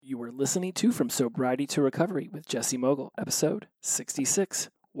You're listening to From Sobriety to Recovery with Jesse Mogul, episode 66.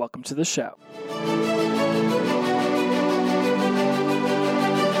 Welcome to the show.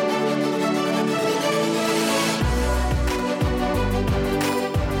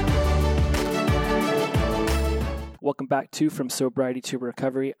 Welcome back to From Sobriety to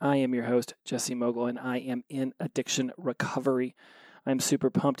Recovery. I am your host, Jesse Mogul, and I am in addiction recovery. I'm super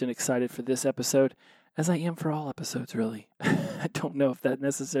pumped and excited for this episode, as I am for all episodes, really. I don't know if that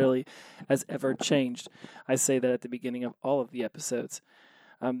necessarily has ever changed. I say that at the beginning of all of the episodes.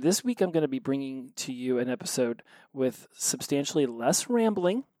 This week, I'm going to be bringing to you an episode with substantially less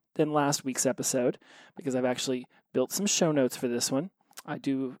rambling than last week's episode, because I've actually built some show notes for this one. I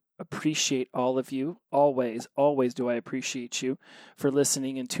do appreciate all of you. Always do I appreciate you for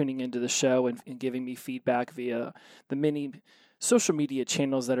listening and tuning into the show and giving me feedback via the many social media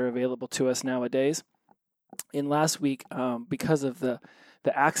channels that are available to us nowadays. In last week, because of the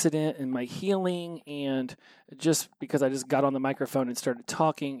accident and my healing, and just because I just got on the microphone and started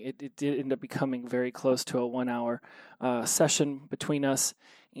talking, it did end up becoming very close to a 1 hour session between us.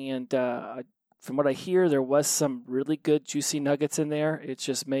 And from what I hear, there was some really good juicy nuggets in there. It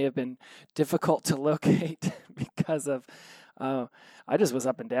just may have been difficult to locate because of I just was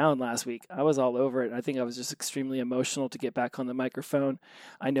up and down last week. I was all over it. I think I was just extremely emotional to get back on the microphone.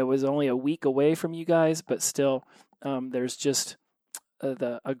 I know it was only a week away from you guys, but still, there's just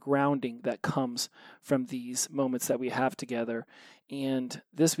a grounding that comes from these moments that we have together. And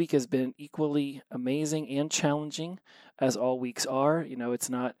this week has been equally amazing and challenging, as all weeks are. You know, it's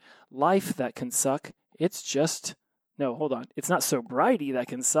not life that can suck. It's just... No, hold on. It's not sobriety that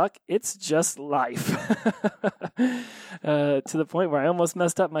can suck. It's just life. To the point where I almost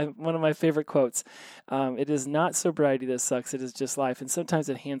messed up one of my favorite quotes. It is not sobriety that sucks. It is just life. And sometimes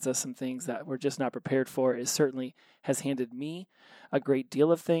it hands us some things that we're just not prepared for. It certainly has handed me a great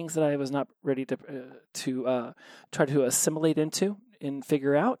deal of things that I was not ready to try to assimilate into and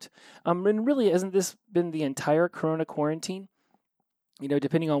figure out. And really, hasn't this been the entire Corona quarantine? You know,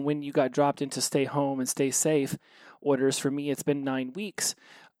 depending on when you got dropped into stay home and stay safe orders, for me, it's been 9 weeks.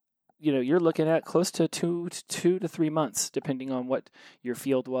 You know, you're looking at close to 2 to 3 months, depending on what your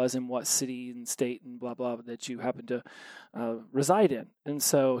field was and what city and state and blah, blah, that you happen to reside in. And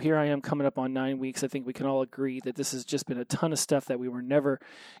so here I am coming up on 9 weeks. I think we can all agree that this has just been a ton of stuff that we were never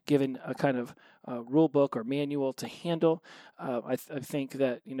given a kind of rule book or manual to handle. I think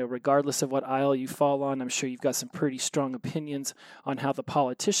that, you know, regardless of what aisle you fall on, I'm sure you've got some pretty strong opinions on how the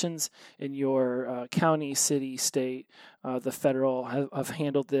politicians in your county, city, state, the federal have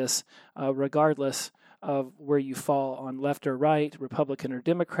handled this, regardless of where you fall on left or right, Republican or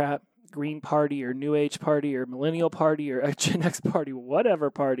Democrat, Green Party or New Age Party or Millennial Party or Gen X Party, whatever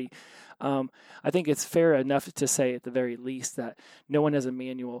party. I think it's fair enough to say at the very least that no one has a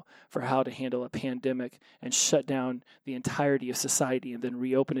manual for how to handle a pandemic and shut down the entirety of society and then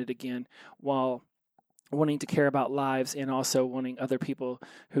reopen it again while wanting to care about lives and also wanting other people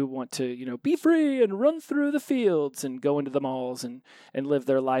who want to, you know, be free and run through the fields and go into the malls and live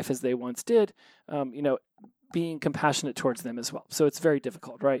their life as they once did, you know, being compassionate towards them as well. So it's very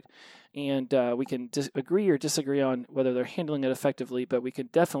difficult, right? And we can agree or disagree on whether they're handling it effectively, but we can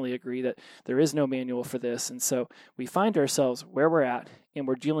definitely agree that there is no manual for this. And so we find ourselves where we're at, and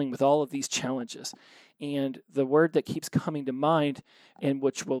we're dealing with all of these challenges. And the word that keeps coming to mind, and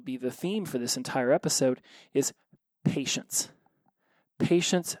which will be the theme for this entire episode, is patience.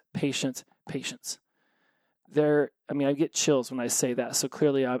 Patience, patience, patience. I get chills when I say that. So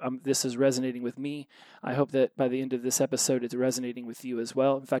clearly, this is resonating with me. I hope that by the end of this episode, it's resonating with you as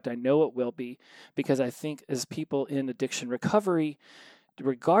well. In fact, I know it will be, because I think as people in addiction recovery,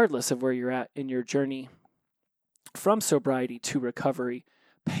 regardless of where you're at in your journey from sobriety to recovery,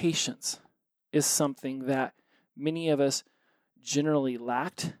 patience is something that many of us generally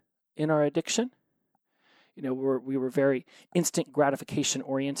lacked in our addiction. You know, we were very instant gratification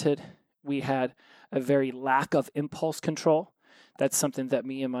oriented. We had a very lack of impulse control. That's something that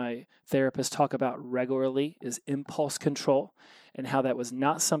me and my therapist talk about regularly, is impulse control, and how that was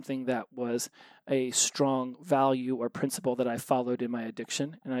not something that was a strong value or principle that I followed in my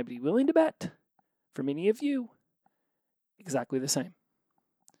addiction. And I'd be willing to bet, for many of you, exactly the same.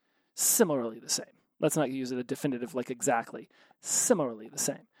 Similarly the same. Let's not use it a definitive like exactly. Similarly the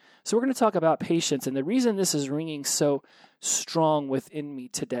same. So we're going to talk about patience. And the reason this is ringing so strong within me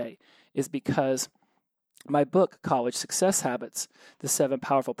today is because my book, College Success Habits, The 7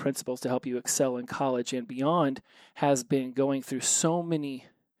 Powerful Principles to Help You Excel in College and Beyond, has been going through so many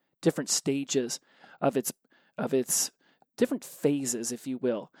different stages of its different phases, if you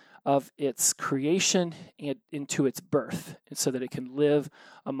will, of its creation and into its birth, and so that it can live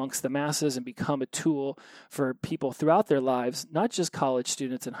amongst the masses and become a tool for people throughout their lives, not just college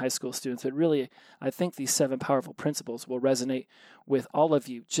students and high school students, but really, I think these 7 powerful principles will resonate with all of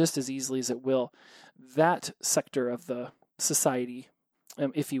you just as easily as it will that sector of the society,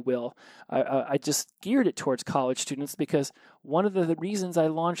 if you will. I just geared it towards college students because one of the reasons I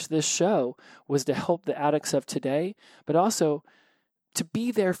launched this show was to help the addicts of today, but also to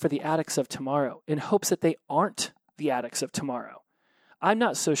be there for the addicts of tomorrow in hopes that they aren't the addicts of tomorrow. I'm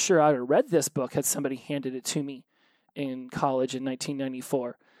not so sure I would have read this book had somebody handed it to me in college in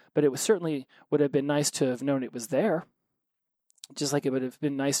 1994, but it certainly would have been nice to have known it was there, just like it would have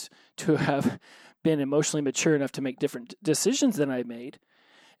been nice to have been emotionally mature enough to make different decisions than I made.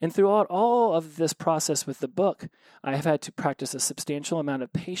 And throughout all of this process with the book, I have had to practice a substantial amount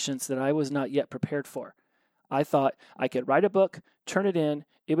of patience that I was not yet prepared for. I thought I could write a book, turn it in,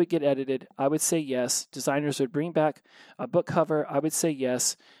 it would get edited, I would say yes, designers would bring back a book cover, I would say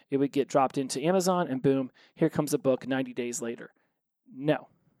yes, it would get dropped into Amazon, and boom, here comes a book 90 days later. No.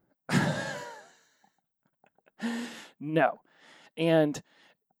 No. And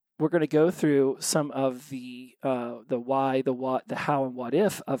we're going to go through some of the why, the what, the how, and what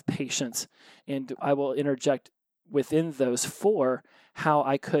if of patience, and I will interject within those 4 how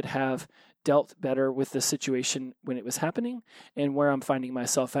I could have dealt better with the situation when it was happening and where I'm finding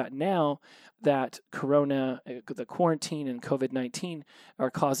myself at now that Corona, the quarantine, and COVID-19 are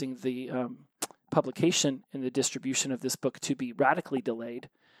causing the publication and the distribution of this book to be radically delayed.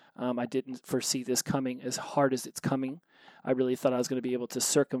 I didn't foresee this coming as hard as it's coming. I really thought I was going to be able to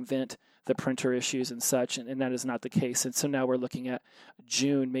circumvent the printer issues and such, and that is not the case. And so now we're looking at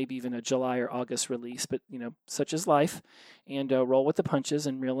June, maybe even a July or August release. But, such is life, and roll with the punches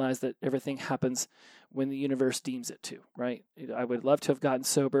and realize that everything happens when the universe deems it to, right? I would love to have gotten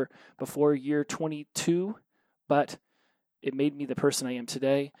sober before year 22, but it made me the person I am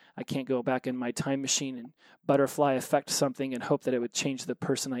today. I can't go back in my time machine and butterfly effect something and hope that it would change the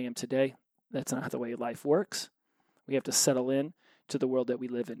person I am today. That's not the way life works. We have to settle in to the world that we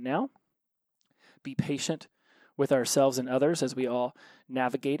live in now. Be patient with ourselves and others as we all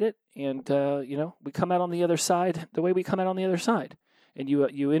navigate it. And, we come out on the other side the way we come out on the other side. And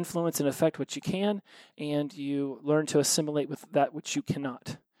you influence and affect what you can, and you learn to assimilate with that which you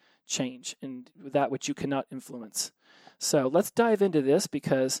cannot change and that which you cannot influence. So let's dive into this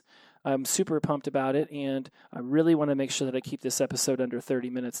because I'm super pumped about it, and I really want to make sure that I keep this episode under 30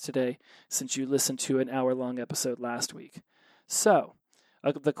 minutes today since you listened to an hour-long episode last week. So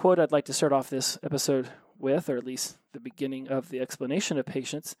the quote I'd like to start off this episode with, or at least the beginning of the explanation of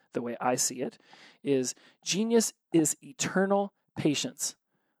patience, the way I see it, is genius is eternal patience.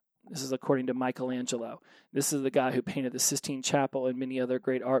 This is according to Michelangelo. This is the guy who painted the Sistine Chapel and many other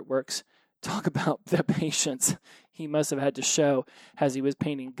great artworks. Talk about the patience he must have had to show as he was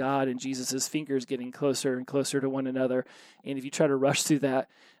painting God and Jesus' fingers getting closer and closer to one another. And if you try to rush through that,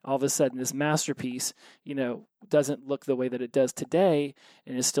 all of a sudden this masterpiece, doesn't look the way that it does today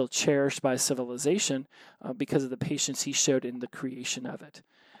and is still cherished by civilization because of the patience he showed in the creation of it.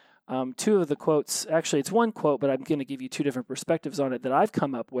 2 of the quotes, actually it's one quote, but I'm going to give you 2 different perspectives on it that I've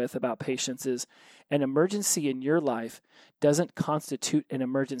come up with about patience is, an emergency in your life doesn't constitute an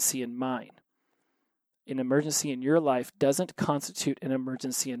emergency in mine. An emergency in your life doesn't constitute an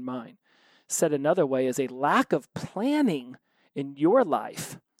emergency in mine. Said another way is a lack of planning in your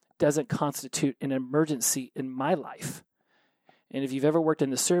life doesn't constitute an emergency in my life. And if you've ever worked in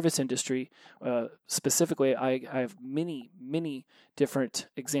the service industry, specifically, I have many, many different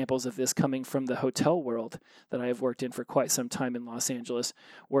examples of this coming from the hotel world that I have worked in for quite some time in Los Angeles,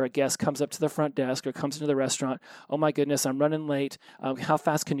 where a guest comes up to the front desk or comes into the restaurant, oh my goodness, I'm running late. How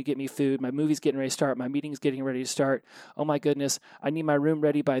fast can you get me food? My movie's getting ready to start. My meeting's getting ready to start. Oh my goodness, I need my room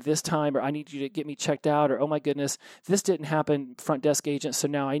ready by this time, or I need you to get me checked out, or oh my goodness, this didn't happen, front desk agent, so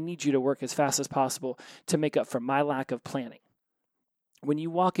now I need you to work as fast as possible to make up for my lack of planning. When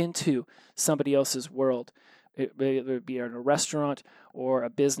you walk into somebody else's world, whether it be in a restaurant or a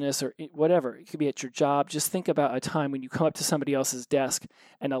business or whatever, it could be at your job, just think about a time when you come up to somebody else's desk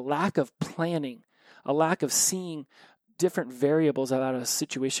and a lack of planning, a lack of seeing different variables of how a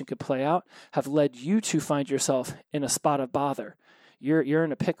situation could play out have led you to find yourself in a spot of bother. You're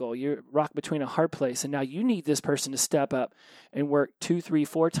in a pickle, you're rocked between a hard place, and now you need this person to step up and work 2, 3,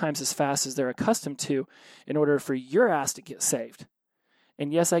 4 times as fast as they're accustomed to in order for your ass to get saved.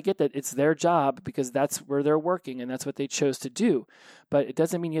 And yes, I get that it's their job because that's where they're working and that's what they chose to do. But it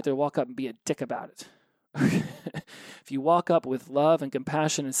doesn't mean you have to walk up and be a dick about it. If you walk up with love and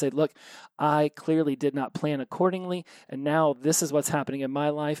compassion and say, look, I clearly did not plan accordingly, and now this is what's happening in my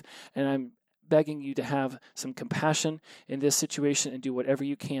life, and I'm begging you to have some compassion in this situation and do whatever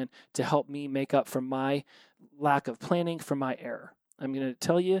you can to help me make up for my lack of planning, for my error. I'm going to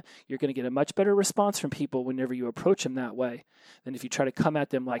tell you, you're going to get a much better response from people whenever you approach them that way than if you try to come at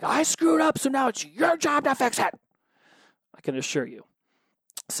them like, I screwed up, so now it's your job to fix it. I can assure you.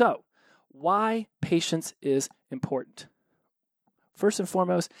 So, why patience is important? First and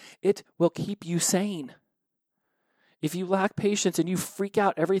foremost, it will keep you sane. If you lack patience and you freak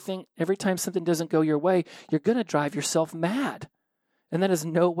out every time something doesn't go your way, you're going to drive yourself mad. And that is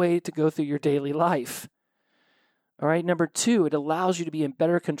no way to go through your daily life. All right, number 2, it allows you to be in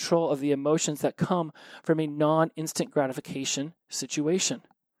better control of the emotions that come from a non-instant gratification situation.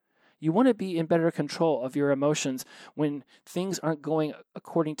 You want to be in better control of your emotions when things aren't going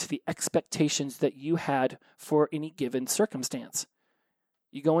according to the expectations that you had for any given circumstance.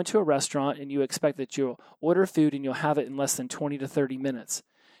 You go into a restaurant and you expect that you'll order food and you'll have it in less than 20 to 30 minutes.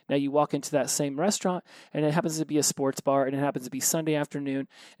 Now you walk into that same restaurant and it happens to be a sports bar and it happens to be Sunday afternoon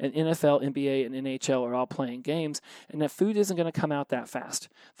and NFL, NBA, and NHL are all playing games and that food isn't going to come out that fast.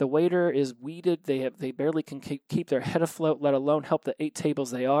 The waiter is weeded. They barely can keep their head afloat, let alone help the 8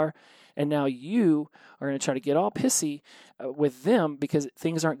 tables they are. And now you are going to try to get all pissy with them because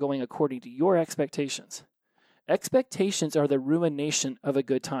things aren't going according to your expectations. Expectations are the ruination of a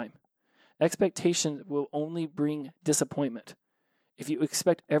good time. Expectations will only bring disappointment. If you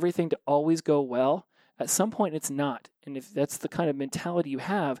expect everything to always go well, at some point it's not. And if that's the kind of mentality you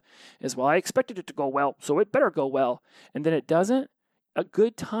have, is, well, I expected it to go well, so it better go well. And then it doesn't, a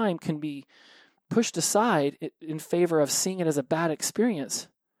good time can be pushed aside in favor of seeing it as a bad experience,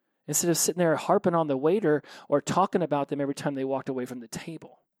 instead of sitting there harping on the waiter or talking about them every time they walked away from the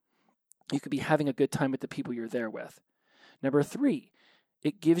table. You could be having a good time with the people you're there with. Number 3,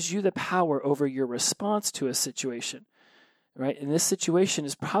 it gives you the power over your response to a situation. Right? And this situation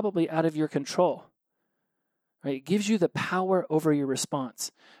is probably out of your control. Right? It gives you the power over your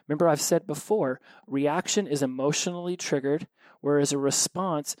response. Remember, I've said before, reaction is emotionally triggered, whereas a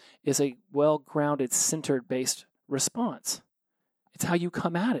response is a well-grounded, centered-based response. It's how you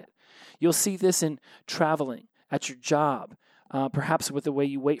come at it. You'll see this in traveling, at your job, perhaps with the way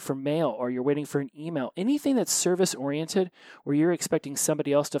you wait for mail or you're waiting for an email. Anything that's service-oriented where you're expecting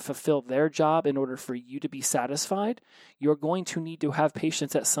somebody else to fulfill their job in order for you to be satisfied, you're going to need to have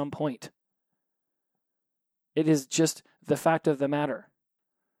patience at some point. It is just the fact of the matter.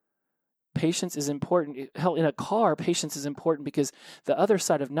 Patience is important. Hell, in a car, patience is important because the other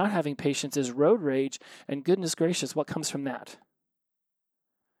side of not having patience is road rage, and goodness gracious, what comes from that?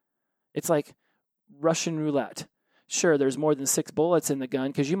 It's like Russian roulette. Sure, there's more than 6 bullets in the gun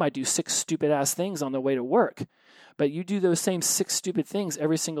because you might do 6 stupid-ass things on the way to work. But you do those same 6 stupid things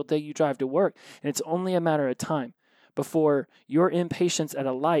every single day you drive to work, and it's only a matter of time before your impatience at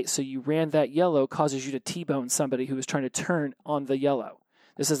a light, so you ran that yellow, causes you to T-bone somebody who was trying to turn on the yellow.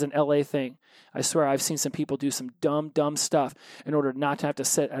 This is an LA thing. I swear I've seen some people do some dumb stuff in order not to have to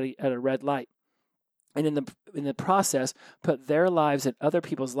sit at a red light. And in the process, put their lives and other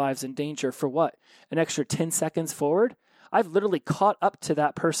people's lives in danger for what? An extra 10 seconds forward? I've literally caught up to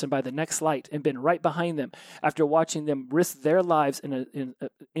that person by the next light and been right behind them after watching them risk their lives in an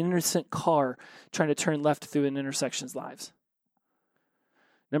innocent car trying to turn left through an intersection's lives.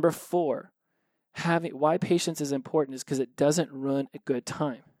 Number 4, why patience is important is because it doesn't ruin a good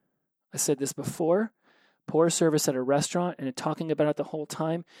time. I said this before. Poor service at a restaurant and talking about it the whole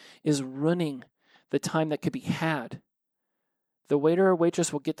time is ruining the time that could be had. The waiter or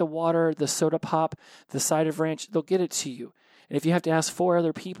waitress will get the water, the soda pop, the side of ranch. They'll get it to you. And if you have to ask 4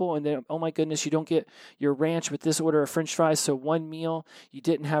 other people and then, oh my goodness, you don't get your ranch with this order of french fries, so one meal you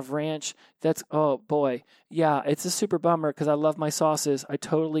didn't have ranch, that's, oh boy. Yeah, it's a super bummer because I love my sauces. I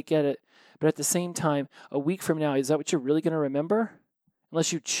totally get it. But at the same time, a week from now, is that what you're really going to remember?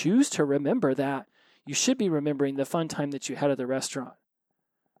 Unless you choose to remember that, you should be remembering the fun time that you had at the restaurant.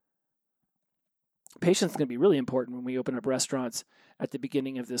 Patience is going to be really important when we open up restaurants at the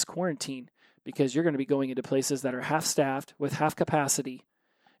beginning of this quarantine because you're going to be going into places that are half-staffed with half capacity,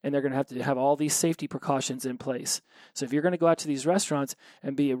 and they're going to have all these safety precautions in place. So if you're going to go out to these restaurants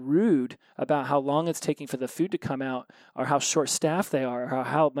and be rude about how long it's taking for the food to come out or how short-staffed they are or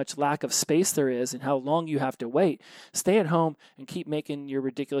how much lack of space there is and how long you have to wait, stay at home and keep making your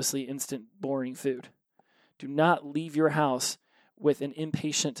ridiculously instant, boring food. Do not leave your house with an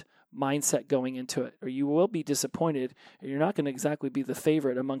impatient mindset going into it, or you will be disappointed, and you're not going to exactly be the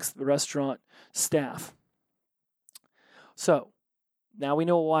favorite amongst the restaurant staff. So, now we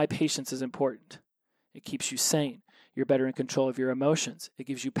know why patience is important. It keeps you sane. You're better in control of your emotions. It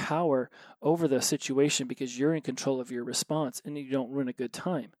gives you power over the situation because you're in control of your response and you don't ruin a good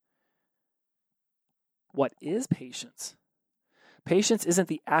time. What is patience? Patience isn't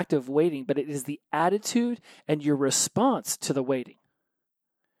the act of waiting, but it is the attitude and your response to the waiting.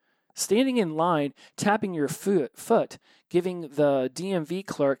 Standing in line, tapping your foot, giving the DMV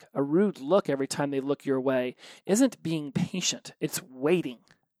clerk a rude look every time they look your way isn't being patient. It's waiting.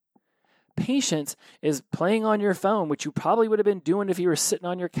 Patience is playing on your phone, which you probably would have been doing if you were sitting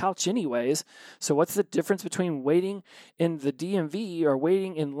on your couch anyways. So what's the difference between waiting in the DMV or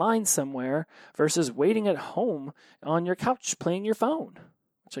waiting in line somewhere versus waiting at home on your couch playing your phone?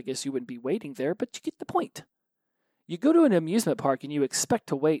 Which I guess you wouldn't be waiting there, but you get the point. You go to an amusement park and you expect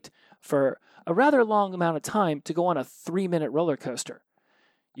to wait for a rather long amount of time to go on a 3-minute roller coaster.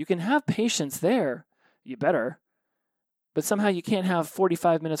 You can have patience there, you better, but somehow you can't have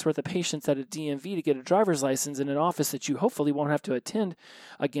 45 minutes worth of patience at a DMV to get a driver's license in an office that you hopefully won't have to attend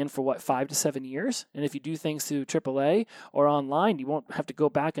again for 5 to 7 years? And if you do things through AAA or online, you won't have to go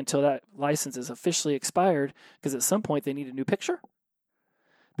back until that license is officially expired because at some point they need a new picture.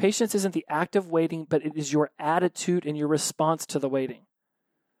 Patience isn't the act of waiting, but it is your attitude and your response to the waiting.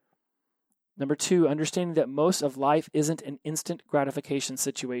 Number 2, understanding that most of life isn't an instant gratification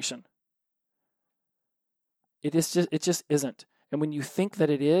situation. It just isn't. And when you think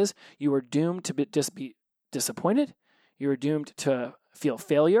that it is, you are doomed to just be disappointed. You are doomed to feel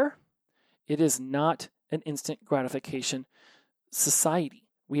failure. It is not an instant gratification society.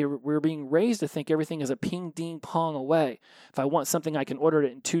 We're being raised to think everything is a ping, ding, pong away. If I want something, I can order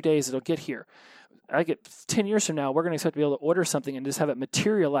it in 2 days. It'll get here. 10 years from now, we're going to expect to be able to order something and just have it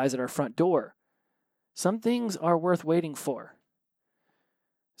materialize at our front door. Some things are worth waiting for.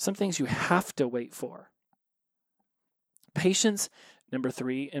 Some things you have to wait for. Patience, number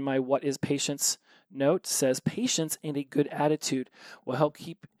 3, in my What is Patience note says, patience and a good attitude will help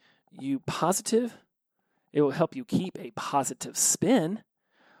keep you positive. It will help you keep a positive spin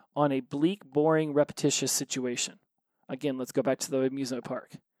on a bleak, boring, repetitious situation. Again, let's go back to the amusement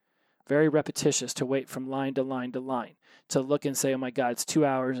park. Very repetitious to wait from line to line to line, to look and say, oh my God, it's 2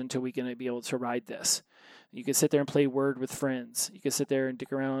 hours until we're going to be able to ride this. You could sit there and play Word with friends. You could sit there and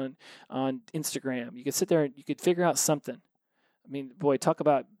dick around on Instagram. You could sit there and you could figure out something. I mean, boy, talk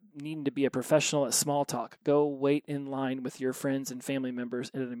about needing to be a professional at small talk. Go wait in line with your friends and family members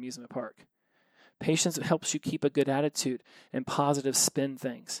at an amusement park. Patience helps you keep a good attitude and positive spin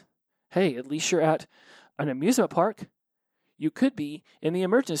things. Hey, at least you're at an amusement park. You could be in the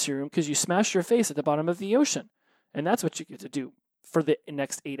emergency room because you smashed your face at the bottom of the ocean. And that's what you get to do for the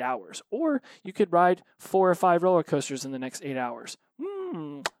next 8 hours. Or you could ride 4 or 5 roller coasters in the next 8 hours.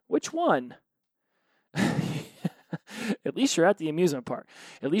 Which one? At least you're at the amusement park.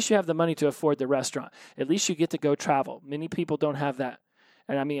 At least you have the money to afford the restaurant. At least you get to go travel. Many people don't have that.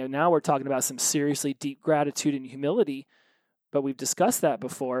 And I mean, now we're talking about some seriously deep gratitude and humility, but we've discussed that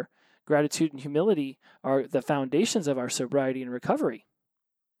before. Gratitude and humility are the foundations of our sobriety and recovery.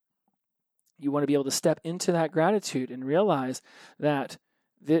 You want to be able to step into that gratitude and realize that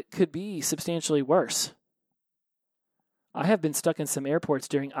it could be substantially worse. I have been stuck in some airports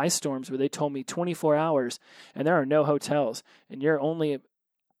during ice storms where they told me 24 hours and there are no hotels, and your only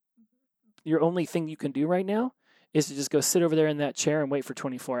thing you can do right now is to just go sit over there in that chair and wait for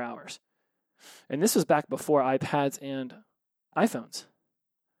 24 hours. And this was back before iPads and iPhones.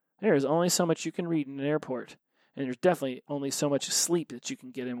 There is only so much you can read in an airport, and there's definitely only so much sleep that you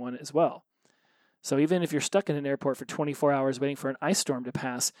can get in one as well. So even if you're stuck in an airport for 24 hours waiting for an ice storm to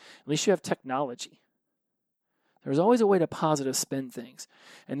pass, at least you have technology. There's always a way to positive spin things,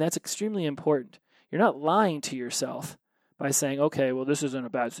 and that's extremely important. You're not lying to yourself by saying, okay, well, this isn't a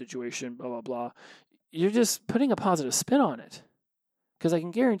bad situation, blah, blah, blah. You're just putting a positive spin on it. Because I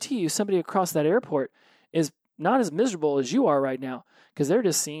can guarantee you somebody across that airport is not as miserable as you are right now, because they're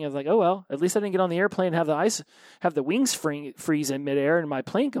just seeing it like, oh, well, at least I didn't get on the airplane and have the wings freeze in midair and my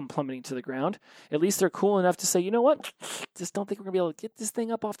plane come plummeting to the ground. At least they're cool enough to say, you know what, just don't think we're going to be able to get this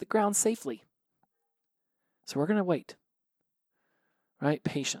thing up off the ground safely. So we're going to wait, right?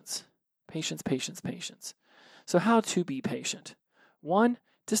 Patience, patience, patience, patience. So how to be patient? 1,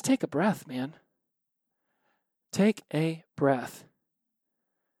 just take a breath, man. Take a breath.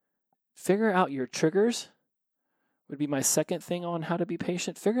 Figure out your triggers would be my second thing on how to be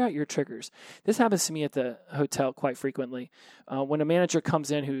patient. Figure out your triggers. This happens to me at the hotel quite frequently. When a manager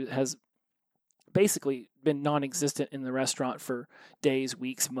comes in who has basically been non-existent in the restaurant for days,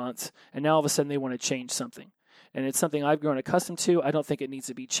 weeks, months, and now all of a sudden they want to change something. And it's something I've grown accustomed to. I don't think it needs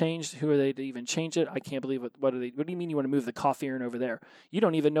to be changed. Who are they to even change it? I can't believe it. What do you mean you want to move the coffee urn over there? You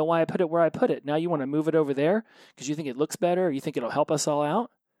don't even know why I put it where I put it. Now you want to move it over there because you think it looks better, or you think it'll help us all out?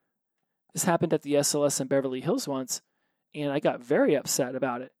 This happened at the SLS in Beverly Hills once, and I got very upset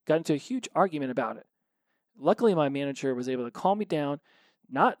about it. Got into a huge argument about it. Luckily, my manager was able to calm me down,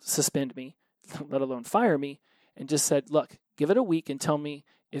 not suspend me, let alone fire me, and just said, look, give it a week and tell me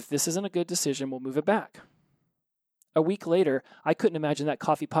if this isn't a good decision, we'll move it back. A week later, I couldn't imagine that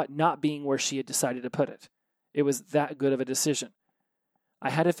coffee pot not being where she had decided to put it. It was that good of a decision. I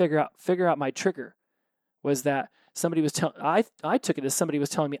had to figure out my trigger was that somebody was I took it as somebody was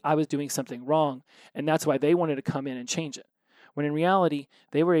telling me I was doing something wrong, and that's why they wanted to come in and change it. When in reality,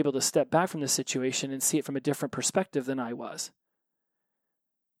 they were able to step back from the situation and see it from a different perspective than I was.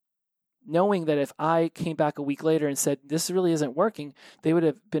 Knowing that if I came back a week later and said, this really isn't working, they would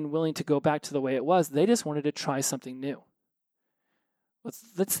have been willing to go back to the way it was. They just wanted to try something new.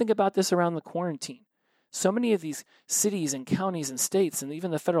 Let's think about this around the quarantine. So many of these cities and counties and states and even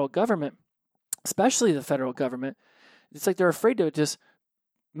the federal government, especially the federal government, it's like they're afraid to just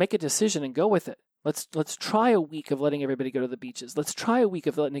make a decision and go with it. Let's try a week of letting everybody go to the beaches. Let's try a week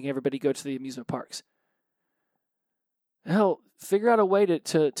of letting everybody go to the amusement parks. Hell, figure out a way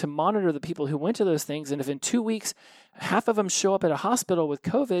to monitor the people who went to those things. And if in 2 weeks, half of them show up at a hospital with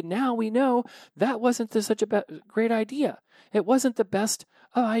COVID, now we know that wasn't such a great idea. It wasn't the best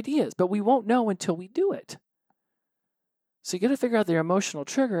of ideas, but we won't know until we do it. So you got to figure out their emotional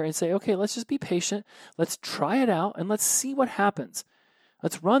trigger and say, okay, let's just be patient. Let's try it out and let's see what happens.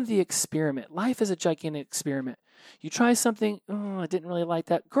 Let's run the experiment. Life is a gigantic experiment. You try something, I didn't really like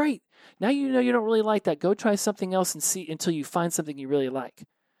that. Great. Now you know you don't really like that. Go try something else and see until you find something you really like.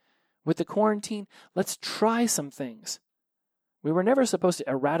 With the quarantine, let's try some things. We were never supposed to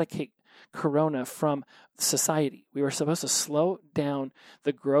eradicate corona from society. We were supposed to slow down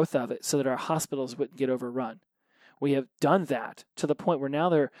the growth of it so that our hospitals wouldn't get overrun. We have done that to the point where now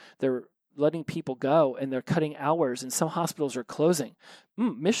they're letting people go and they're cutting hours and some hospitals are closing.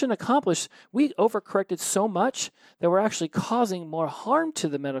 Mission accomplished. We overcorrected so much that we're actually causing more harm to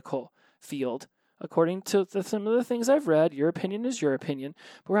the medical field. According to some of the things I've read, your opinion is your opinion,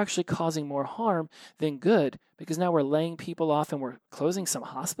 but we're actually causing more harm than good because now we're laying people off and we're closing some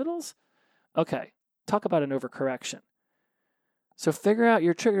hospitals? Okay, talk about an overcorrection. So figure out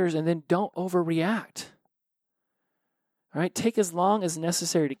your triggers and then don't overreact. All right, take as long as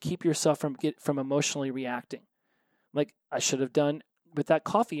necessary to keep yourself from emotionally reacting. Like I should have done with that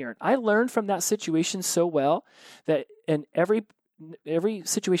coffee urn. I learned from that situation so well that in every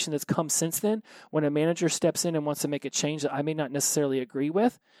situation that's come since then, when a manager steps in and wants to make a change that I may not necessarily agree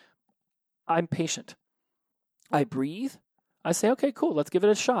with, I'm patient. I breathe. I say, okay, cool, let's give it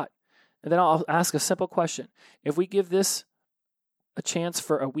a shot. And then I'll ask a simple question. If we give this a chance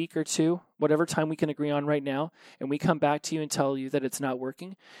for a week or two, whatever time we can agree on right now, and we come back to you and tell you that it's not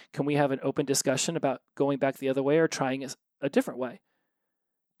working, can we have an open discussion about going back the other way or trying a different way?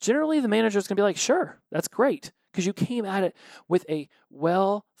 Generally, the manager is going to be like, sure, that's great, because you came at it with a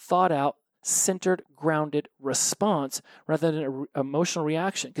well thought out, centered, grounded response rather than an emotional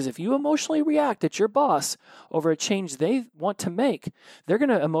reaction. Because if you emotionally react at your boss over a change they want to make, they're going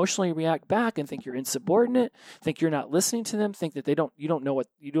to emotionally react back and think you're insubordinate, think you're not listening to them, think that you don't know what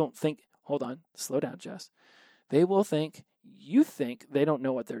you don't think. Hold on, slow down, Jess. They will think you think they don't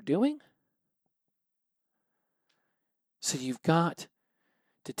know what they're doing. So you've got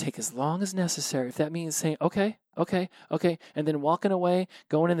to take as long as necessary. If that means saying, okay, and then walking away,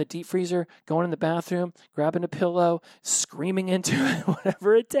 going in the deep freezer, going in the bathroom, grabbing a pillow, screaming into it,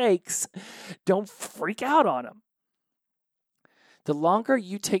 whatever it takes, don't freak out on them. The longer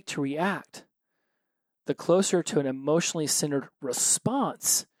you take to react, the closer to an emotionally centered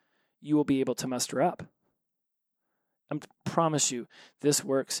response you will be able to muster up. I promise you, this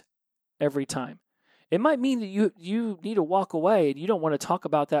works every time. It might mean that you need to walk away and you don't want to talk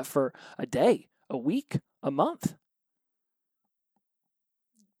about that for a day, a week, a month.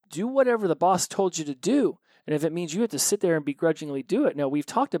 Do whatever the boss told you to do. And if it means you have to sit there and begrudgingly do it. Now, we've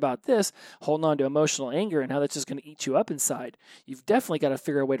talked about this, holding on to emotional anger and how that's just going to eat you up inside. You've definitely got to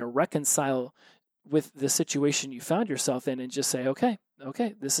figure a way to reconcile with the situation you found yourself in and just say, okay,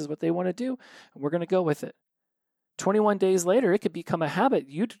 this is what they want to do, and we're going to go with it. 21 days later, it could become a habit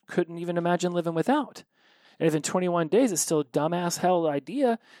you couldn't even imagine living without. And if in 21 days it's still a dumbass hell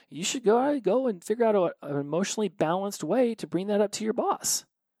idea, you should go and figure out an emotionally balanced way to bring that up to your boss.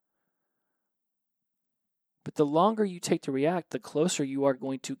 But the longer you take to react, the closer you are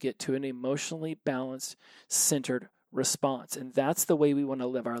going to get to an emotionally balanced, centered response. And that's the way we want to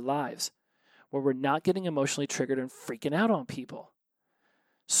live our lives. where we're not getting emotionally triggered and freaking out on people.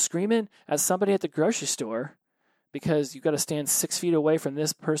 Screaming at somebody at the grocery store because you've got to stand 6 feet away from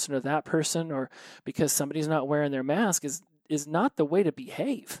this person or that person, or because somebody's not wearing their mask is not the way to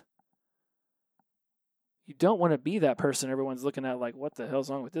behave. You don't want to be that person everyone's looking at like, what the hell's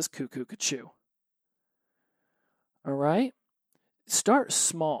wrong with this cuckoo cachoo? All right? Start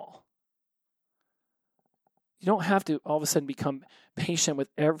small. You don't have to all of a sudden become patient with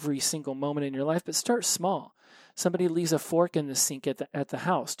every single moment in your life, but start small. Somebody leaves a fork in the sink at the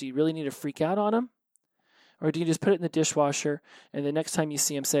house. Do you really need to freak out on them? Or do you just put it in the dishwasher, and the next time you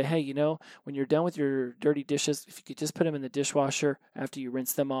see them say, hey, when you're done with your dirty dishes, if you could just put them in the dishwasher after you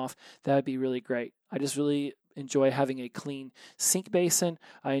rinse them off, that would be really great. I just really enjoy having a clean sink basin.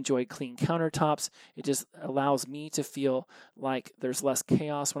 I enjoy clean countertops. It just allows me to feel like there's less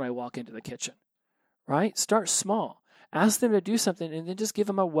chaos when I walk into the kitchen, right? Start small. Ask them to do something, and then just give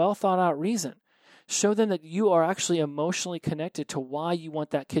them a well-thought-out reason. Show them that you are actually emotionally connected to why you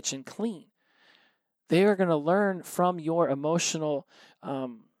want that kitchen clean. They are going to learn from your emotional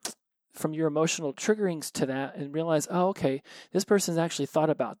triggerings to that and realize, oh, okay, this person's actually thought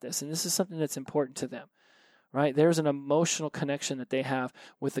about this, and this is something that's important to them, right? There's an emotional connection that they have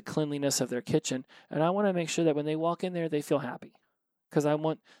with the cleanliness of their kitchen, and I want to make sure that when they walk in there, they feel happy, because I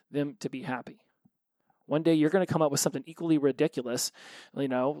want them to be happy. One day you're going to come up with something equally ridiculous,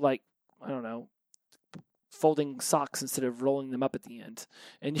 like, I don't know, folding socks instead of rolling them up at the end.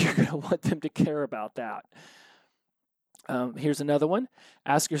 And you're going to want them to care about that. Here's another one.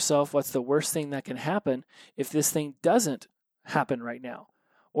 Ask yourself, what's the worst thing that can happen if this thing doesn't happen right now,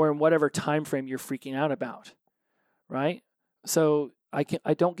 or in whatever time frame you're freaking out about, right? So I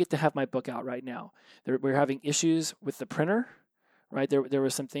don't get to have my book out right now. We're having issues with the printer, right? There were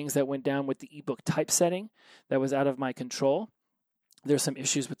some things that went down with the ebook typesetting that was out of my control. There's some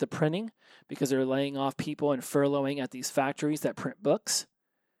issues with the printing because they're laying off people and furloughing at these factories that print books,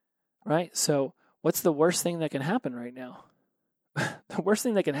 right? So what's the worst thing that can happen right now? The worst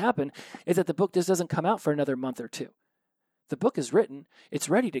thing that can happen is that the book just doesn't come out for another month or two. The book is written. It's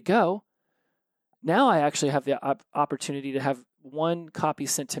ready to go. Now I actually have the opportunity to have one copy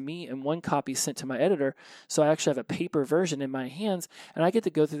sent to me and one copy sent to my editor. So I actually have a paper version in my hands, and I get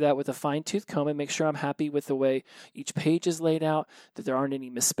to go through that with a fine-tooth comb and make sure I'm happy with the way each page is laid out, that there aren't any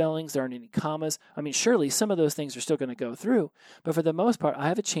misspellings, there aren't any commas. I mean, surely some of those things are still going to go through, but for the most part, I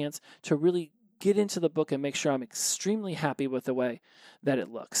have a chance to really get into the book and make sure I'm extremely happy with the way that it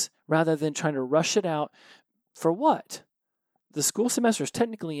looks, rather than trying to rush it out. For what? The school semester is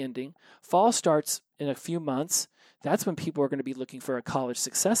technically ending. Fall starts in a few months. That's when people are going to be looking for a college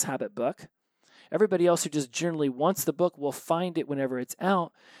success habit book. Everybody else who just generally wants the book will find it whenever it's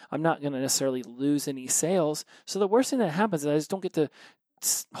out. I'm not going to necessarily lose any sales. So the worst thing that happens is I just don't get to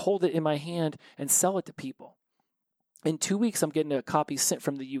hold it in my hand and sell it to people. In 2 weeks, I'm getting a copy sent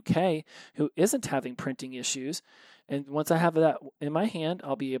from the UK who isn't having printing issues. And once I have that in my hand,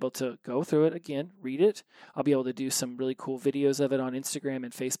 I'll be able to go through it again, read it. I'll be able to do some really cool videos of it on Instagram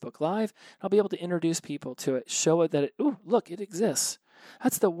and Facebook Live. I'll be able to introduce people to it, show it that, look, it exists.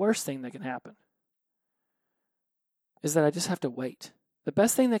 That's the worst thing that can happen, is that I just have to wait. The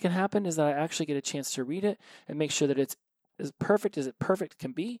best thing that can happen is that I actually get a chance to read it and make sure that it's as perfect as it perfect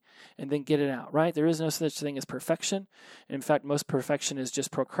can be, and then get it out, right? There is no such thing as perfection. And in fact, most perfection is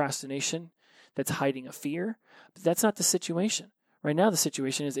just procrastination that's hiding a fear. But that's not the situation. Right now, the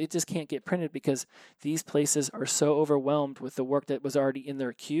situation is it just can't get printed because these places are so overwhelmed with the work that was already in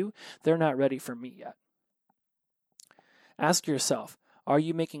their queue, they're not ready for me yet. Ask yourself, are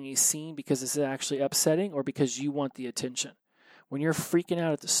you making a scene because this is actually upsetting or because you want the attention? When you're freaking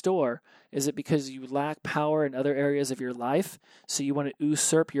out at the store, is it because you lack power in other areas of your life, so you want to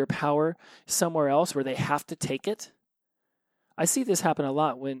usurp your power somewhere else where they have to take it? I see this happen a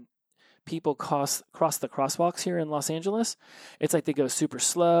lot when people cross the crosswalks here in Los Angeles. It's like they go super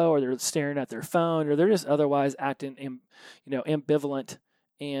slow, or they're staring at their phone, or they're just otherwise acting, ambivalent,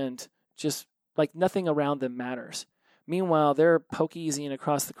 and just like nothing around them matters. Meanwhile, they're poke-easying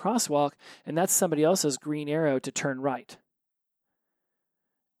across the crosswalk, and that's somebody else's green arrow to turn right.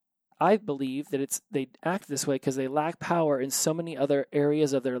 I believe that they act this way because they lack power in so many other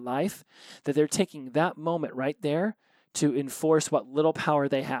areas of their life that they're taking that moment right there to enforce what little power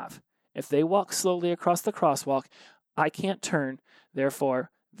they have. If they walk slowly across the crosswalk, I can't turn.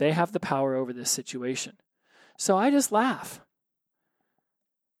 Therefore, they have the power over this situation. So I just laugh.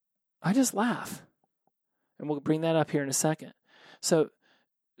 And we'll bring that up here in a second. So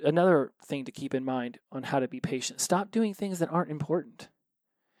another thing to keep in mind on how to be patient. Stop doing things that aren't important.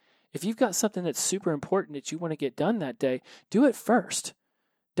 If you've got something that's super important that you want to get done that day, do it first.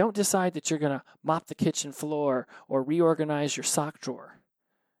 Don't decide that you're going to mop the kitchen floor or reorganize your sock drawer.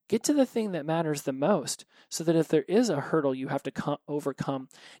 Get to the thing that matters the most so that if there is a hurdle you have to overcome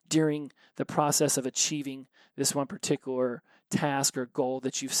during the process of achieving this one particular task or goal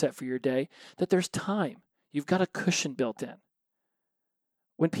that you've set for your day, that there's time. You've got a cushion built in.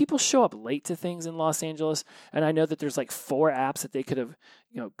 When people show up late to things in Los Angeles, and I know that there's like 4 apps that they could have,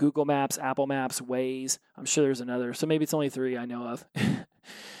 Google Maps, Apple Maps, Waze, I'm sure there's another, so maybe it's only 3 I know of.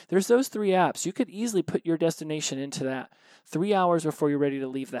 There's those 3 apps. You could easily put your destination into that 3 hours before you're ready to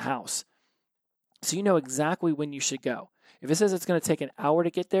leave the house. So you know exactly when you should go. If it says it's going to take an hour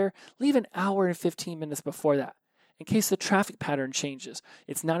to get there, leave an hour and 15 minutes before that. In case the traffic pattern changes,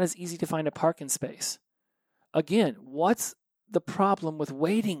 it's not as easy to find a parking space. Again, what's the problem with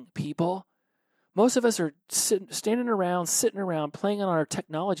waiting, people? Most of us are sitting around, playing on our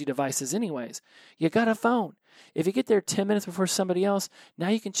technology devices anyways. You got a phone. If you get there 10 minutes before somebody else, now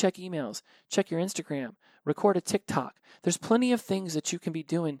you can check emails, check your Instagram, record a TikTok. There's plenty of things that you can be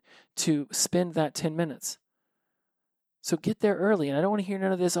doing to spend that 10 minutes. So get there early. And I don't want to hear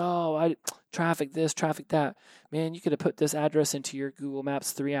none of this, traffic this, traffic that. Man, you could have put this address into your Google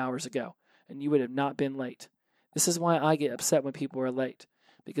Maps 3 hours ago, and you would have not been late. This is why I get upset when people are late,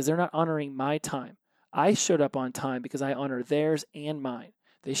 because they're not honoring my time. I showed up on time because I honor theirs and mine.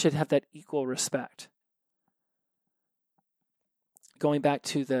 They should have that equal respect. Going back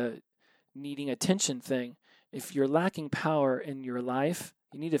to the needing attention thing, if you're lacking power in your life,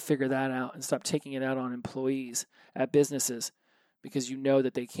 you need to figure that out and stop taking it out on employees at businesses because you know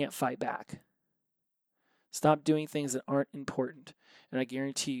that they can't fight back. Stop doing things that aren't important, and I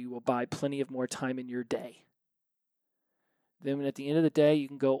guarantee you will buy plenty of more time in your day. Then at the end of the day, you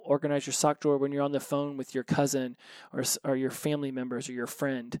can go organize your sock drawer when you're on the phone with your cousin or your family members or your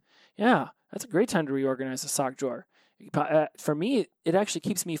friend. Yeah, that's a great time to reorganize a sock drawer. For me, it actually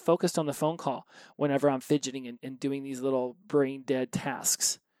keeps me focused on the phone call whenever I'm fidgeting and doing these little brain dead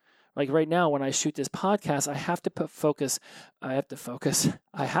tasks. Like right now, when I shoot this podcast, I have to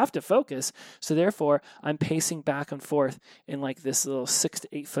focus. So therefore, I'm pacing back and forth in like this little 6 to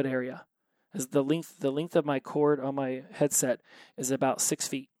 8 foot area. As the length of my cord on my headset is about 6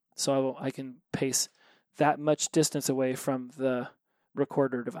 feet. So I can pace that much distance away from the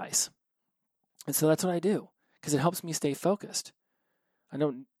recorder device. And so that's what I do, because it helps me stay focused. I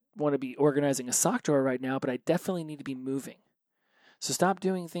don't want to be organizing a sock drawer right now, but I definitely need to be moving. So stop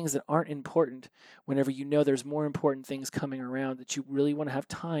doing things that aren't important whenever you know there's more important things coming around that you really want to have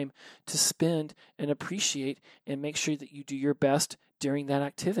time to spend and appreciate and make sure that you do your best during that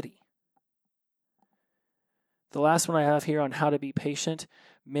activity. The last one I have here on how to be patient,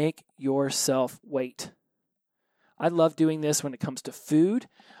 make yourself wait. I love doing this when it comes to food.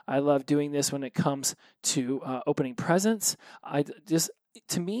 I love doing this when it comes to opening presents.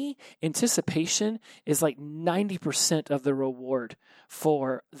 To me, anticipation is like 90% of the reward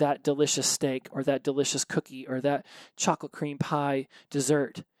for that delicious steak or that delicious cookie or that chocolate cream pie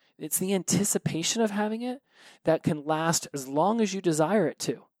dessert. It's the anticipation of having it that can last as long as you desire it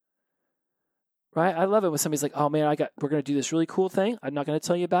to. Right? I love it when somebody's like, oh man, we're going to do this really cool thing. I'm not going to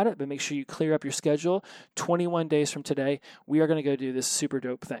tell you about it, but make sure you clear up your schedule. 21 days from today, we are going to go do this super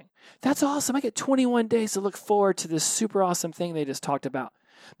dope thing. That's awesome. I get 21 days to look forward to this super awesome thing they just talked about.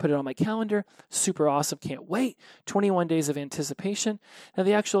 Put it on my calendar. Super awesome. Can't wait. 21 days of anticipation. Now,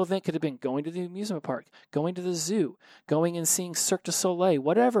 the actual event could have been going to the amusement park, going to the zoo, going and seeing Cirque du Soleil,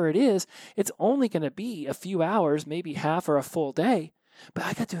 whatever it is. It's only going to be a few hours, maybe half or a full day. But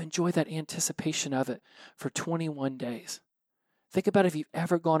I got to enjoy that anticipation of it for 21 days. Think about if you've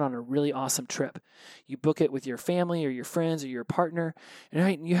ever gone on a really awesome trip. You book it with your family or your friends or your partner,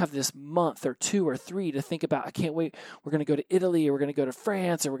 and you have this month or 2 or 3 to think about, I can't wait, we're going to go to Italy, or we're going to go to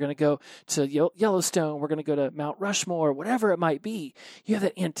France, or we're going to go to Yellowstone, we're going to go to Mount Rushmore, whatever it might be. You have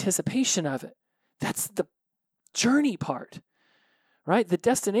that anticipation of it. That's the journey part. Right? The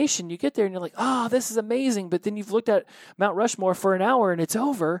destination, you get there and you're like, this is amazing. But then you've looked at Mount Rushmore for an hour and it's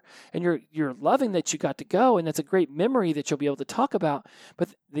over, and you're loving that you got to go, and that's a great memory that you'll be able to talk about. But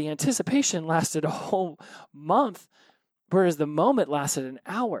the anticipation lasted a whole month, whereas the moment lasted an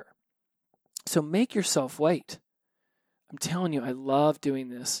hour. So make yourself wait. I'm telling you, I love doing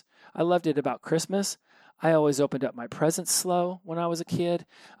this. I loved it about Christmas. I always opened up my presents slow when I was a kid.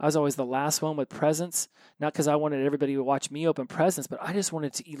 I was always the last one with presents, not because I wanted everybody to watch me open presents, but I just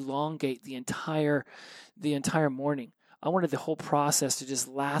wanted to elongate the entire morning. I wanted the whole process to just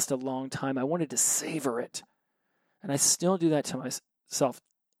last a long time. I wanted to savor it. And I still do that to myself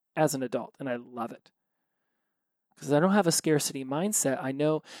as an adult, and I love it. because I don't have a scarcity mindset. I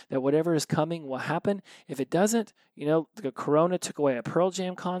know that whatever is coming will happen. If it doesn't, the Corona took away a Pearl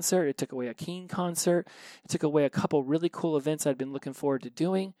Jam concert. It took away a Keane concert. It took away a couple really cool events I'd been looking forward to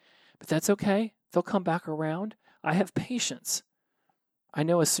doing. But that's okay. They'll come back around. I have patience. I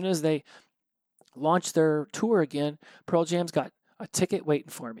know as soon as they launch their tour again, Pearl Jam's got a ticket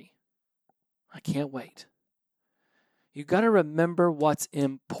waiting for me. I can't wait. You got to remember what's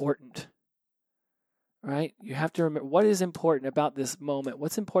important. Right? You have to remember what is important about this moment.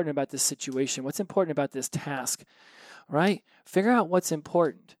 What's important about this situation? What's important about this task? Right? Figure out what's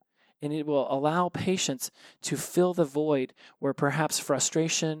important, and it will allow patience to fill the void where perhaps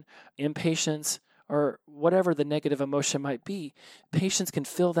frustration, impatience, or whatever the negative emotion might be. Patience can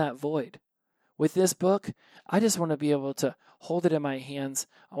fill that void. With this book, I just want to be able to hold it in my hands.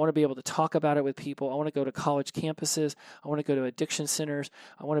 I want to be able to talk about it with people. I want to go to college campuses. I want to go to addiction centers.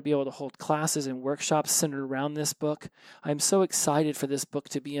 I want to be able to hold classes and workshops centered around this book. I'm so excited for this book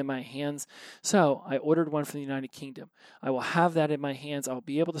to be in my hands. So I ordered one from the United Kingdom. I will have that in my hands. I'll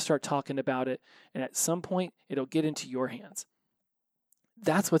be able to start talking about it. And at some point, it'll get into your hands.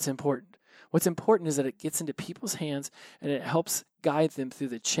 That's what's important. What's important is that it gets into people's hands and it helps guide them through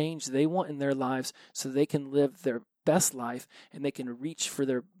the change they want in their lives so they can live their best life and they can reach for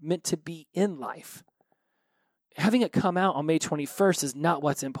their meant to be in life. Having it come out on May 21st is not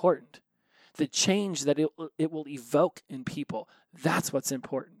what's important. The change that it will evoke in people, that's what's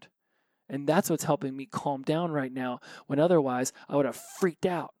important. And that's what's helping me calm down right now when otherwise I would have freaked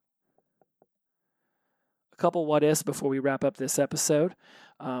out. A couple what ifs before we wrap up this episode.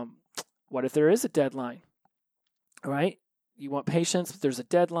 What if there is a deadline, right? You want patience, but there's a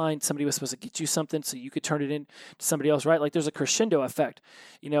deadline. Somebody was supposed to get you something so you could turn it in to somebody else, right? Like there's a crescendo effect.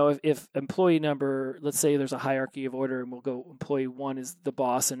 If employee number, let's say there's a hierarchy of order and we'll go employee 1 is the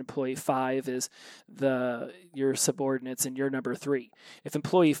boss and employee 5 is your subordinates and you're number 3. If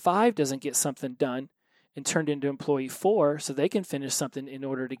employee 5 doesn't get something done and turned into employee 4 so they can finish something in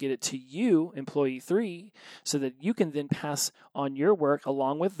order to get it to you, employee 3, so that you can then pass on your work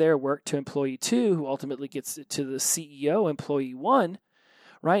along with their work to employee 2, who ultimately gets it to the CEO, employee 1,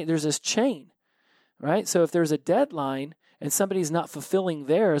 right? There's this chain, right? So if there's a deadline and somebody's not fulfilling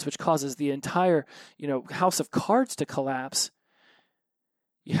theirs, which causes the entire, house of cards to collapse,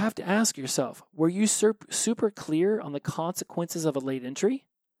 you have to ask yourself, were you super clear on the consequences of a late entry?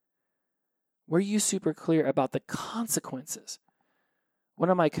 Were you super clear about the consequences? One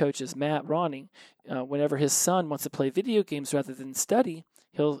of my coaches, Matt Ronning, whenever his son wants to play video games rather than study,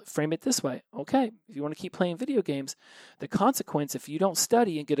 he'll frame it this way. Okay, if you want to keep playing video games, the consequence if you don't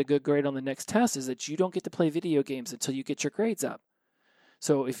study and get a good grade on the next test is that you don't get to play video games until you get your grades up.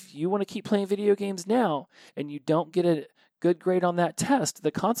 So if you want to keep playing video games now and you don't get a good grade on that test,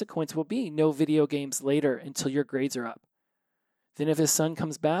 the consequence will be no video games later until your grades are up. Then if his son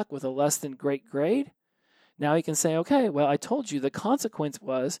comes back with a less than great grade, now he can say, okay, well, I told you the consequence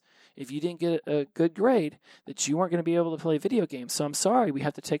was if you didn't get a good grade that you weren't going to be able to play video games. So I'm sorry, we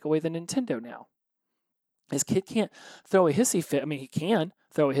have to take away the Nintendo now. His kid can't throw a hissy fit. I mean, he can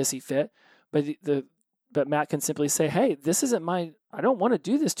throw a hissy fit, but Matt can simply say, hey, this isn't I don't want to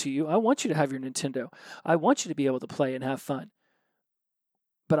do this to you. I want you to have your Nintendo. I want you to be able to play and have fun.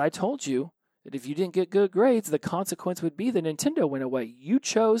 But I told you that if you didn't get good grades, the consequence would be the Nintendo went away. You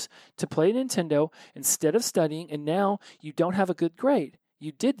chose to play Nintendo instead of studying, and now you don't have a good grade.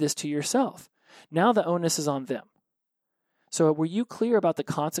 You did this to yourself. Now the onus is on them. So were you clear about the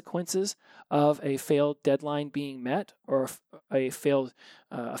consequences of a failed deadline being met or a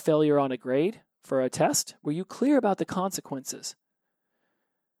failure on a grade for a test? Were you clear about the consequences?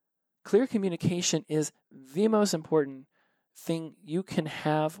 Clear communication is the most important thing you can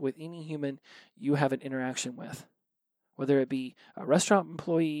have with any human you have an interaction with, whether it be a restaurant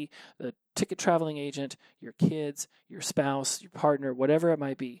employee, the ticket traveling agent, your kids, your spouse, your partner, whatever it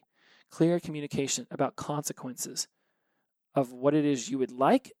might be. Clear communication about consequences of what it is you would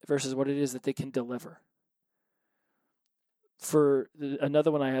like versus what it is that they can deliver. For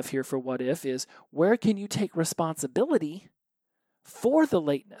another one I have here for what if is, where can you take responsibility for the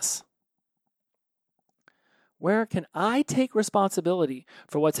lateness? Where can I take responsibility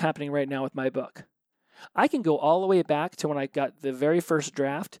for what's happening right now with my book? I can go all the way back to when I got the very first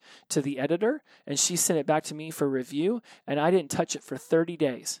draft to the editor, and she sent it back to me for review, and I didn't touch it for 30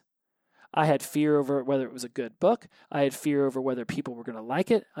 days. I had fear over whether it was a good book. I had fear over whether people were going to like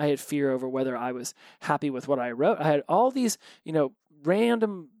it. I had fear over whether I was happy with what I wrote. I had all these,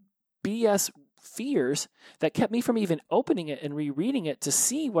 random BS fears that kept me from even opening it and rereading it to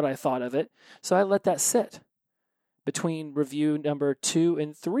see what I thought of it. So I let that sit. Between review number 2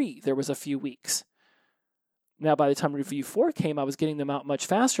 and 3, there was a few weeks. Now, by the time review 4 came, I was getting them out much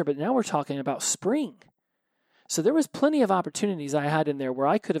faster, but now we're talking about spring. So there was plenty of opportunities I had in there where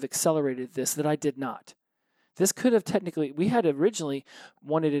I could have accelerated this that I did not. This could have technically, we had originally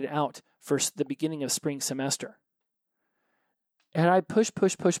wanted it out for the beginning of spring semester. Had I push,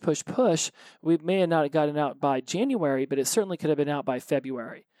 we may have not gotten out by January, but it certainly could have been out by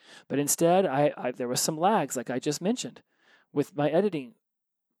February. But instead, there was some lags, like I just mentioned, with my editing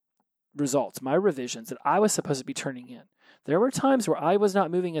results, my revisions that I was supposed to be turning in. There were times where I was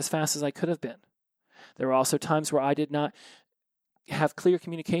not moving as fast as I could have been. There were also times where I did not have clear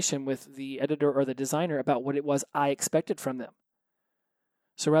communication with the editor or the designer about what it was I expected from them.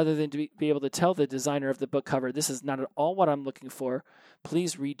 So rather than to be able to tell the designer of the book cover, this is not at all what I'm looking for,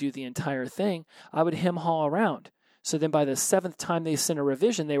 please redo the entire thing, I would hem-haw around. So then by the 7th time they sent a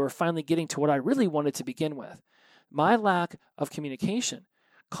revision, they were finally getting to what I really wanted to begin with. My lack of communication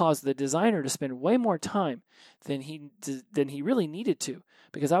caused the designer to spend way more time than he really needed to,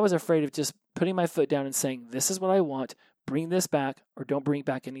 because I was afraid of just putting my foot down and saying, this is what I want, bring this back, or don't bring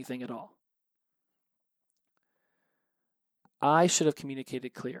back anything at all. I should have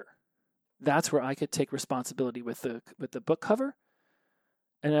communicated clear. That's where I could take responsibility with the book cover,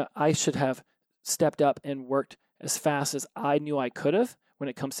 and I should have stepped up and worked as fast as I knew I could have when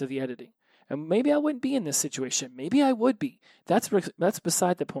it comes to the editing. And maybe I wouldn't be in this situation. Maybe I would be. That's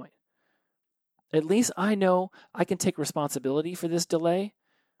beside the point. At least I know I can take responsibility for this delay.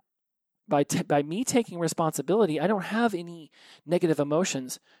 By me taking responsibility, I don't have any negative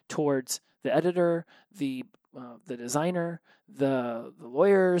emotions towards the editor, the designer, the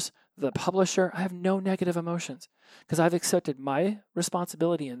lawyers, the publisher. I have no negative emotions because I've accepted my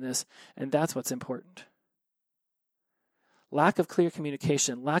responsibility in this, and that's what's important. Lack of clear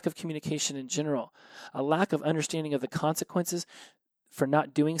communication, lack of communication in general, a lack of understanding of the consequences for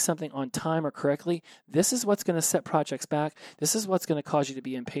not doing something on time or correctly, this is what's going to set projects back. This is what's going to cause you to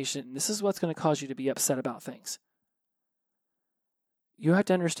be impatient, and this is what's going to cause you to be upset about things. You have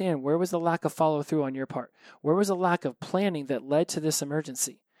to understand, where was the lack of follow-through on your part? Where was the lack of planning that led to this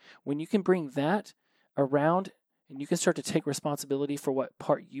emergency? When you can bring that around and you can start to take responsibility for what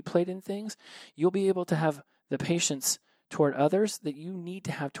part you played in things, you'll be able to have the patience toward others that you need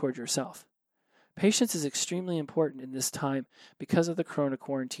to have toward yourself. Patience is extremely important in this time because of the corona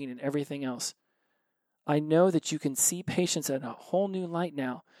quarantine and everything else. I know that you can see patience in a whole new light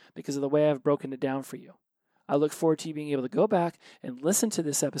now because of the way I've broken it down for you. I look forward to you being able to go back and listen to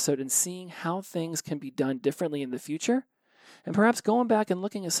this episode and seeing how things can be done differently in the future, and perhaps going back and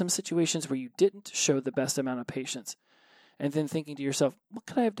looking at some situations where you didn't show the best amount of patience, and then thinking to yourself, what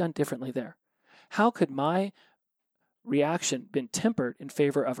could I have done differently there? How could my reaction been tempered in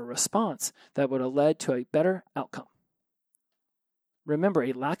favor of a response that would have led to a better outcome? Remember,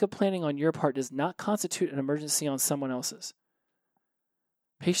 a lack of planning on your part does not constitute an emergency on someone else's.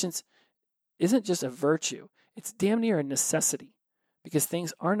 Patience isn't just a virtue, it's damn near a necessity, because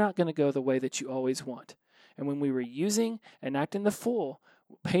things are not going to go the way that you always want. And when we were using and acting the fool,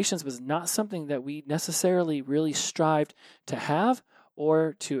 patience was not something that we necessarily really strived to have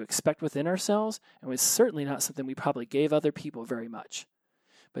or to expect within ourselves, and was certainly not something we probably gave other people very much.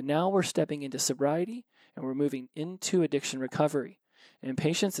 But now we're stepping into sobriety, and we're moving into addiction recovery. And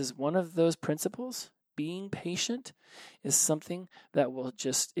patience is one of those principles. Being patient is something that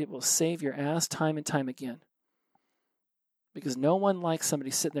it will save your ass time and time again. Because no one likes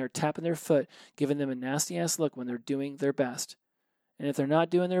somebody sitting there tapping their foot, giving them a nasty ass look when they're doing their best. And if they're not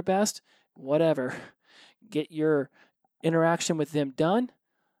doing their best, whatever. Get your interaction with them done,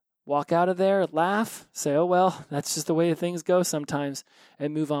 walk out of there, laugh, say, oh well, that's just the way things go sometimes,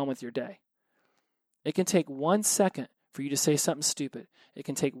 and move on with your day. It can take 1 second for you to say something stupid. It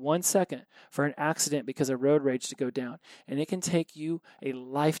can take 1 second for an accident because of road rage to go down. And it can take you a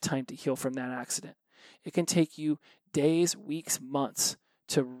lifetime to heal from that accident. It can take you days, weeks, months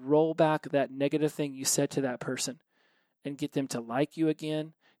to roll back that negative thing you said to that person and get them to like you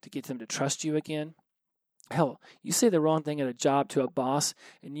again, to get them to trust you again. Hell, you say the wrong thing at a job to a boss,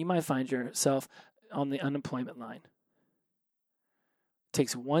 and you might find yourself on the unemployment line. It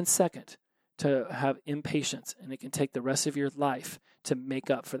takes 1 second to have impatience, and it can take the rest of your life to make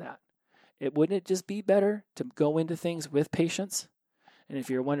up for that. Wouldn't it just be better to go into things with patience? And if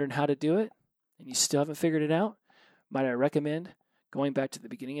you're wondering how to do it, and you still haven't figured it out, might I recommend going back to the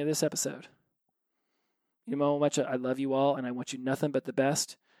beginning of this episode. You know how much I love you all, and I want you nothing but the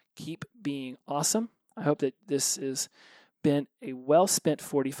best. Keep being awesome. I hope that this has been a well-spent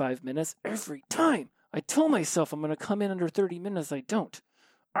 45 minutes. Every time I tell myself I'm going to come in under 30 minutes, I don't.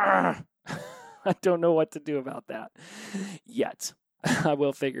 I don't know what to do about that yet. I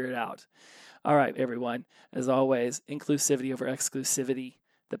will figure it out. All right, everyone. As always, inclusivity over exclusivity,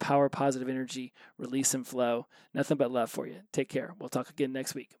 the power of positive energy, release and flow. Nothing but love for you. Take care. We'll talk again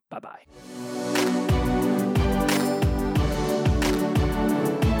next week. Bye-bye.